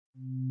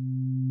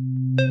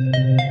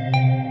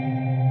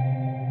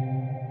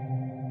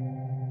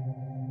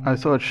I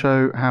thought I'd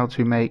show how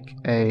to make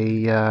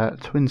a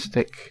twin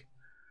stick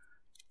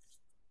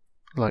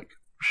like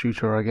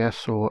shooter, I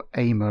guess, or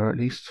aimer at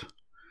least,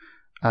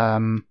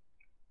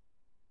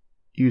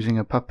 using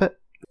a puppet.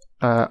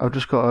 I've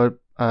just got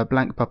a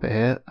blank puppet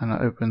here, and I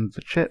opened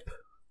the chip,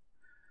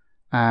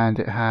 and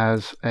it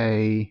has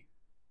a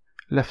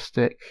left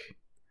stick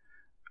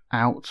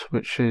out,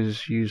 which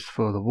is used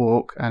for the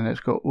walk, and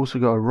it's also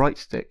got a right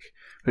stick,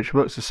 which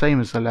works the same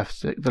as the left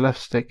stick. The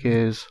left stick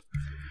is,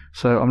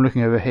 so I'm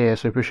looking over here,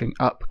 so pushing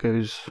up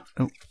goes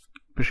in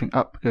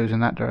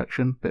that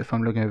direction, but if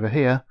I'm looking over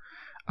here,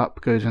 up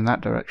goes in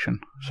that direction.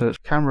 So it's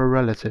camera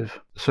relative.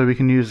 So we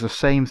can use the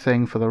same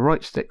thing for the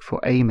right stick for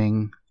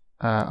aiming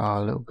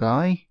our little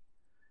guy,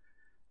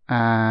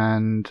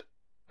 and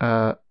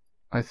I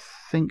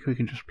think we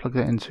can just plug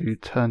that into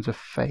turn to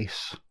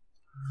face. So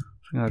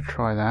I'm going to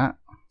try that.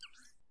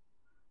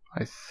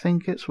 I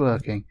think it's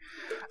working.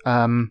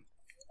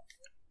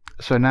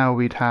 So now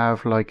we'd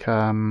have like,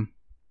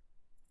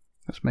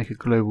 let's make a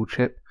global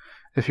chip.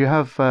 If you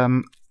have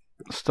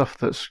stuff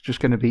that's just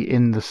going to be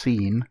in the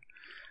scene,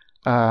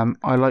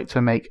 I like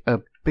to make a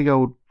big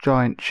old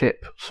giant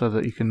chip so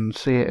that you can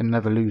see it and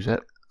never lose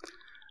it,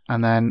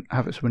 and then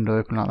have its window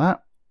open like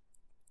that,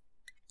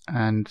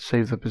 and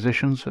save the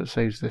position so it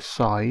saves this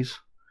size.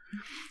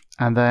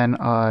 And then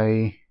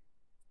we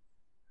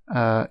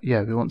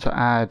want to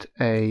add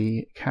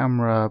a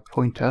camera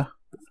pointer,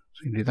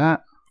 so you can do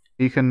that.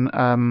 You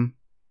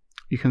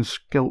can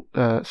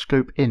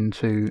scope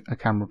into a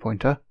camera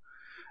pointer,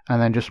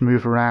 and then just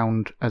move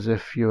around as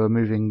if you were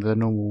moving the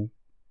normal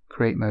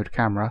create mode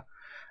camera,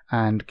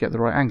 and get the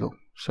right angle.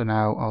 So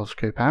now I'll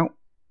scope out,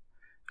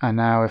 and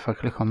now if I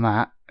click on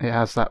that, it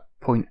has that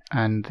point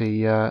and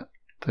the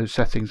those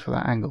settings for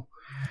that angle.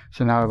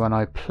 So now when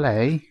I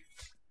play,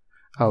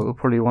 we'll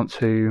probably want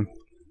to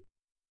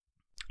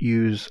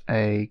use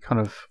a kind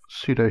of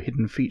pseudo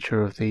hidden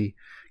feature of the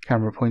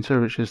camera pointer,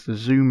 which is the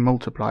zoom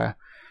multiplier.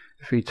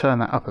 If we turn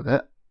that up a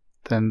bit,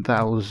 then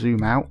that will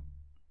zoom out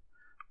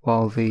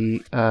while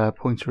the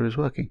pointer is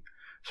working.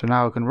 So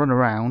now I can run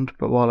around,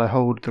 but while I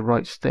hold the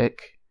right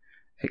stick,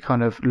 it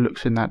kind of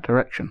looks in that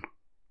direction.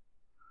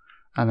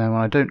 And then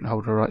when I don't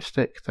hold the right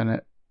stick, then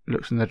it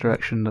looks in the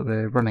direction that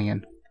we're running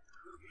in.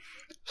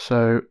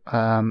 So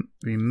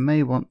we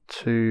may want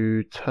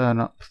to turn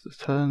up the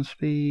turn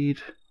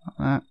speed like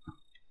that.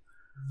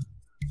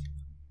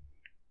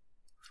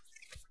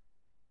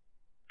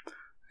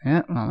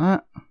 Yeah,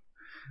 like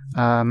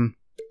that.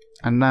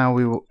 And now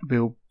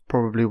we'll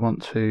probably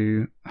want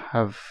to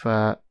have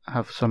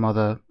some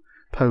other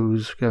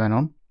pose going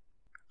on.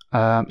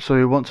 So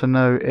we want to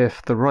know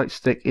if the right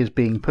stick is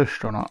being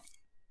pushed or not.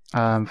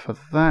 For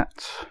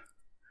that,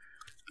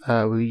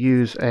 we'll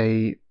use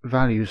a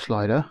value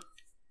slider,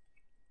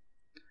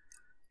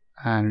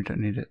 and we don't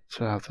need it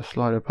to have the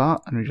slider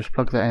part, and we just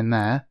plug that in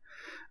there.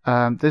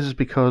 This is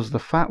because the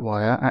fat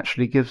wire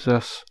actually gives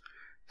us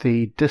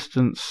the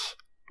distance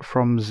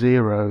from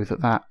 0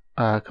 that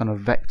kind of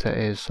vector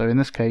is. So in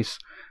this case,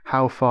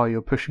 how far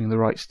you're pushing the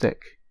right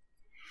stick.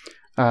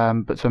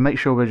 But to make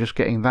sure we're just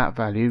getting that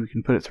value, we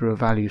can put it through a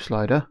value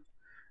slider,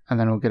 and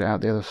then we'll get it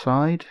out the other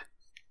side.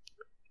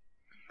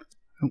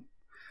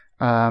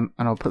 And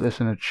I'll put this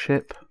in a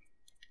chip,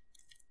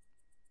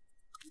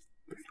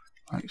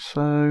 like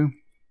so.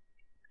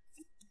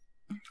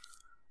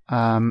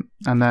 And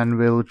then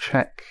we'll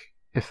check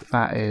if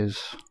that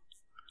is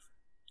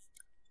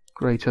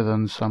greater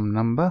than some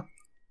number,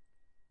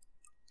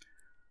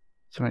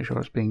 to make sure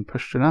it's being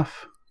pushed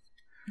enough.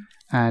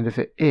 And if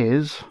it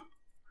is,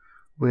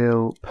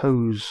 we'll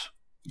pose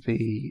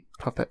the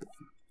puppet.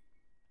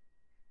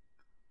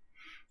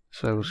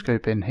 So we'll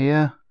scope in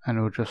here,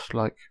 and we'll just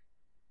like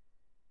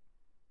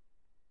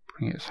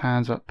bring its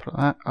hands up like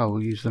that.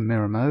 We'll use the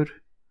mirror mode.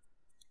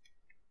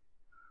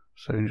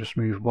 So we can just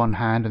move one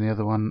hand and the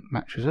other one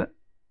matches it.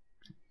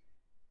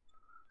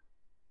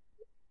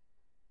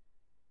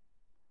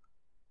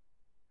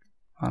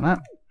 Like that.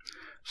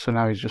 So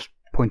now he's just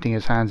pointing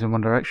his hands in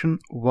one direction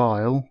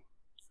while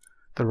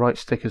the right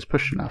stick is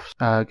pushed enough.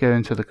 Go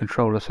into the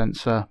controller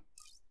sensor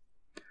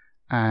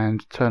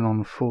and turn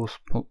on force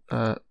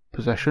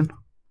possession.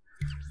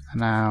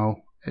 And now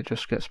it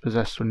just gets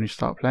possessed when you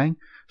start playing.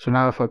 So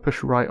now if I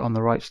push right on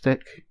the right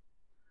stick,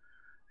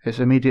 it's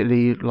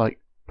immediately like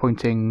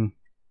pointing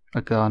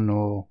a gun,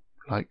 or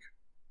like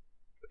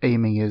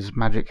aiming his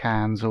magic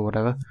hands or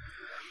whatever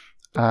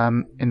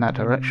in that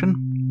direction.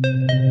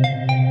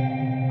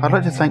 I'd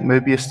like to thank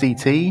Mobius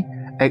DT,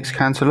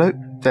 X-Cantaloupe,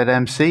 Dead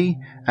MC,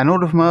 and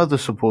all of my other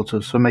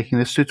supporters for making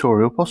this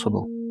tutorial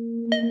possible.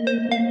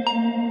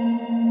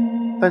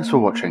 Thanks for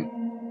watching.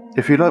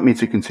 If you'd like me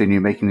to continue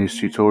making these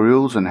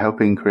tutorials and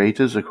helping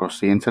creators across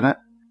the internet,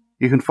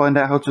 you can find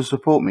out how to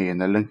support me in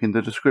the link in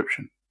the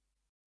description.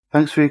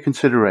 Thanks for your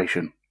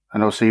consideration,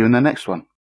 and I'll see you in the next one.